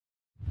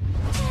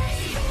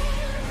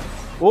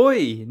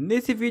Oi,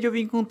 nesse vídeo eu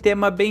vim com um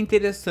tema bem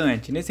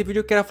interessante. Nesse vídeo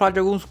eu quero falar de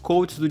alguns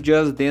quotes do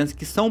Just Dance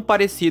que são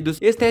parecidos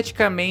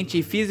esteticamente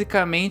e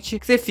fisicamente,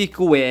 que você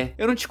fica, ué,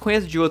 eu não te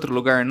conheço de outro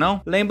lugar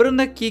não? Lembrando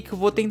aqui que eu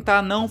vou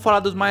tentar não falar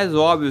dos mais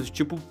óbvios,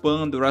 tipo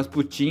Panda,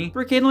 Rasputin,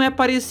 porque não é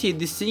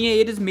parecido, e sim é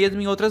eles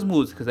mesmos em outras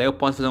músicas. Aí eu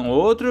posso fazer um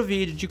outro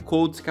vídeo de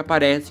quotes que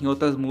aparecem em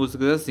outras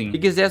músicas assim. Se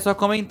quiser é só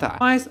comentar.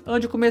 Mas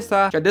antes de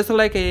começar, já deixa o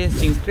like aí,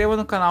 se inscreva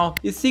no canal,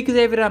 e se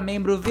quiser virar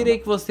membro, vira aí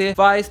que você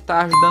vai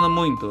estar ajudando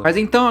muito. Mas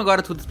então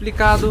agora tudo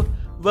explicado,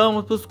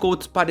 vamos para os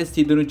quotes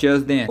parecidos no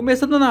Just Dance.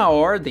 Começando na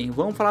ordem,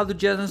 vamos falar do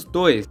Just Dance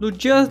 2. No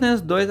Just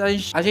Dance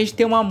 2 a gente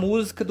tem uma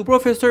música do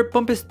professor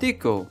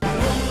PumpersJD,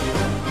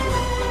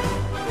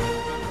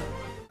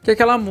 que é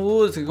aquela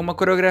música com uma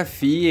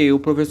coreografia e o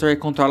professor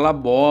controla a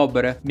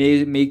abóbora,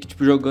 meio que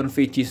tipo jogando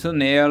feitiço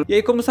nela. E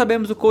aí, como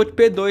sabemos, o coach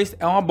P2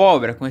 é uma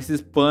abóbora com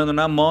esses panos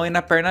na mão e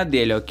na perna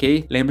dele,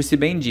 ok? Lembre-se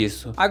bem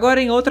disso. Agora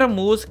em outra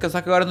música,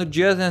 só que agora no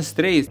Just Dance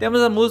 3,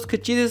 temos a música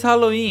This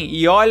Halloween.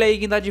 E olha aí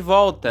quem tá de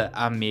volta,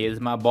 a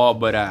mesma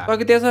abóbora. Só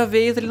que dessa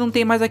vez ele não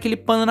tem mais aquele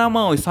pano na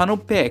mão e só no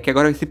pé, que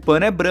agora esse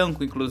pano é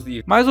branco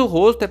inclusive. Mas o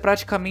rosto é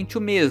praticamente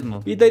o mesmo.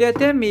 E daria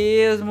até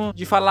mesmo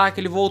de falar que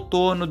ele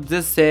voltou no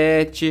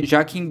 17,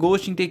 já que em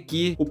Ghost in the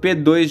Key, o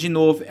P2 de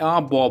novo é uma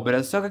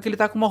abóbora, só que aqui ele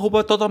tá com uma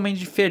roupa totalmente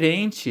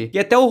diferente e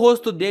até o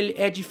rosto dele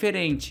é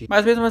diferente,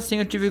 mas mesmo assim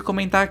eu tive que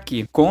comentar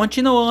aqui.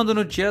 Continuando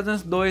no Just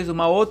Dance 2,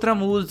 uma outra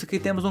música que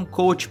temos um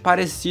coach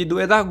parecido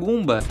é da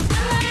Gumba.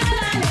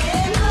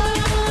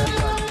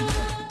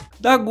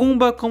 Da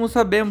Gumba, como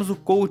sabemos, o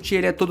coach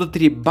ele é todo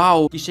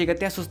tribal e chega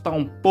até a assustar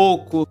um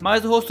pouco,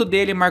 mas o rosto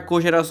dele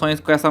marcou gerações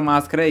com essa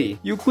máscara aí.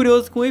 E o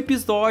curioso é que o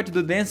episódio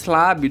do Dance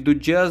Lab do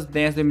Just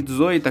Dance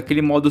 2018,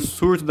 aquele modo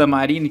surto da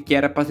Marine, que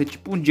era pra ser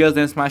tipo um Just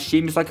Dance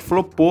Machine, só que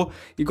flopou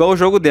igual o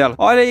jogo dela.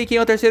 Olha aí quem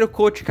é o terceiro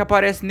coach que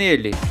aparece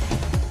nele.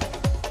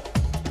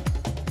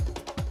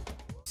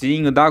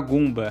 Sim, o da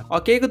Gumba.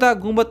 Ok que o da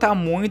Gumba tá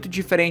muito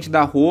diferente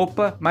da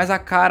roupa, mas a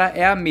cara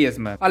é a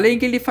mesma. Além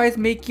que ele faz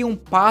meio que um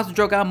passo de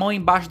jogar a mão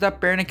embaixo da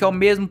perna, que é o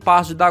mesmo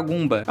passo da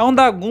Gumba. É um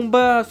da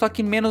Gumba, só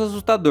que menos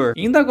assustador.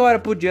 Indo agora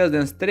pro Just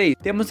Dance 3,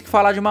 temos que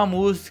falar de uma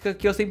música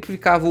que eu sempre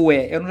ficava,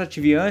 ué, eu não já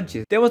tive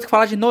antes? Temos que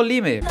falar de No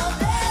Limit.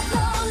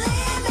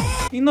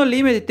 E no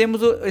Limit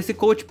temos esse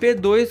coach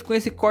P2 com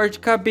esse corte de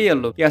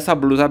cabelo e essa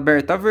blusa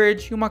aberta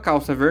verde e uma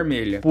calça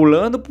vermelha.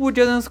 Pulando pro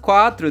Just Dance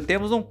 4,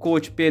 temos um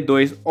coach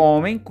P2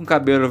 homem com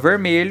cabelo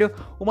vermelho,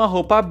 uma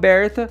roupa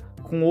aberta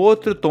com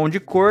outro tom de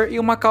cor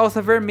e uma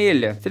calça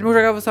vermelha. Se ele me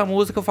jogava essa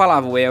música eu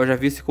falava, ué, eu já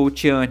vi esse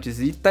coach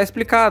antes, e tá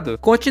explicado.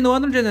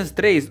 Continuando no Just Dance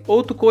 3,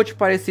 outro coach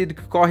parecido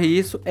que corre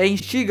isso é em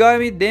She Got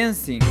Me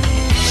Dancing.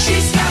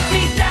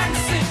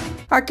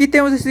 Aqui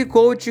temos esse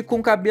coach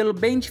com cabelo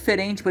bem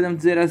diferente, podemos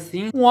dizer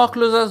assim. Um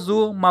óculos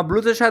azul, uma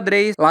blusa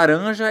xadrez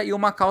laranja e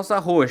uma calça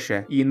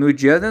roxa. E no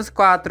Just Dance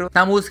 4,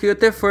 na música You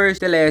The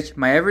First, The Last,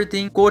 My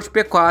Everything, coach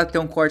P4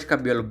 tem um corte de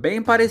cabelo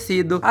bem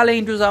parecido.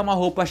 Além de usar uma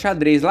roupa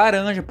xadrez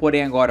laranja,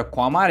 porém agora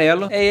com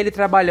amarelo. É ele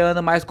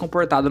trabalhando mais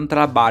comportado no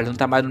trabalho, não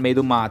tá mais no meio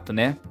do mato,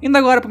 né? Indo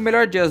agora pro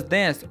melhor Just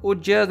Dance, o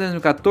Just Dance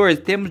 2014,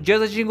 temos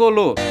Just a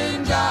Gigolô.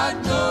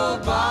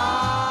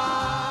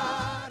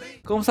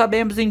 Como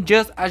sabemos, em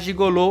Just a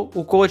Gigolô,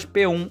 o coach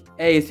P1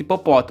 é esse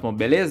hipopótamo,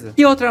 beleza?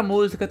 E outra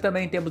música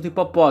também temos o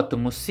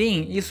hipopótamo,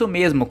 sim, isso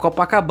mesmo,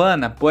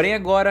 Copacabana. Porém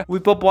agora o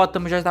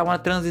hipopótamo já estava na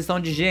transição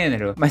de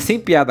gênero, mas sem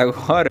piada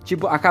agora.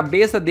 Tipo, a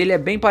cabeça dele é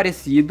bem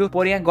parecido,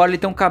 porém agora ele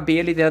tem um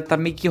cabelo e ele tá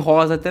meio que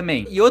rosa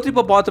também. E outro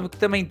hipopótamo que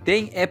também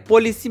tem é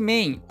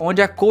Policeman,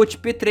 onde a coach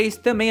P3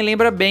 também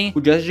lembra bem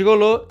o Just a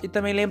Gigolô e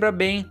também lembra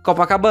bem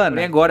Copacabana,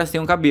 e agora sem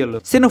um cabelo.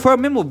 Se não for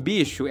o mesmo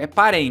bicho, é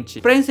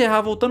parente. Pra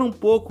encerrar, voltando um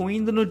pouco,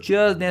 indo no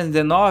Just Dance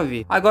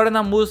 19, agora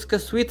na música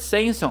Sweet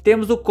Samson,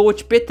 temos o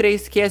coach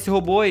P3, que é esse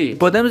robô aí.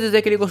 Podemos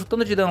dizer que ele gostou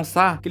tanto de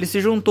dançar, que ele se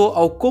juntou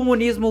ao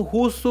comunismo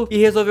russo e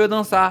resolveu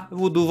dançar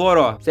Voodoo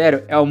Voró.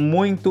 Sério, é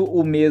muito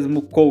o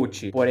mesmo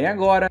coach. Porém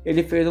agora,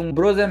 ele fez um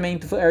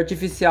bronzeamento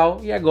artificial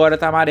e agora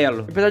tá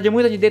amarelo. Apesar de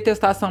muita gente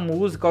detestar essa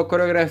música, a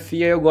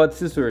coreografia, eu gosto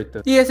desse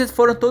surto. E esses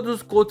foram todos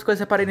os quotes que eu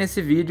separei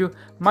nesse vídeo,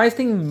 mas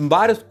tem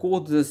vários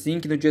quotes assim,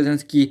 que no Just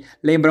Dance que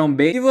lembram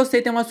bem. Se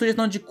você tem uma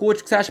sugestão de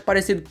quote que você acha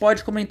parecido,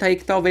 pode comentar aí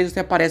que talvez você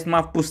aparece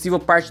numa possível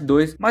parte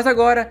 2. Mas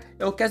agora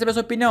eu quero saber a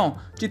sua opinião.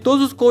 De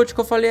todos os coaches que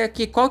eu falei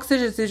aqui, qual que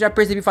você já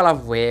percebeu e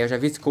falava, ué, eu já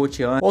vi esse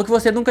coach antes, ou que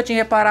você nunca tinha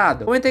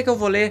reparado? Comenta aí que eu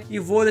vou ler e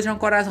vou deixar um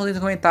coraçãozinho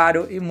no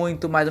comentário. E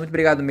muito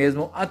obrigado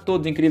mesmo a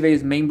todos os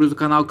incríveis membros do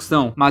canal, que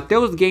são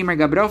Matheus Gamer,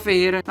 Gabriel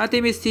Ferreira,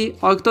 Nesse,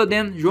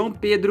 OctoDan, João,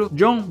 Pedro,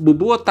 João,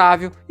 Bubu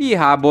Otávio e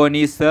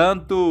Rabbony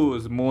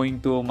Santos.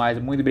 Muito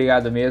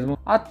obrigado mesmo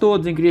a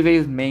todos os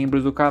incríveis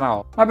membros do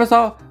canal. Mas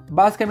pessoal,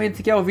 basicamente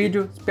esse aqui é o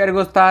vídeo, espero que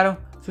gostaram.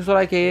 Se o seu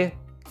like aí,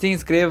 se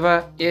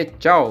inscreva e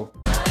tchau!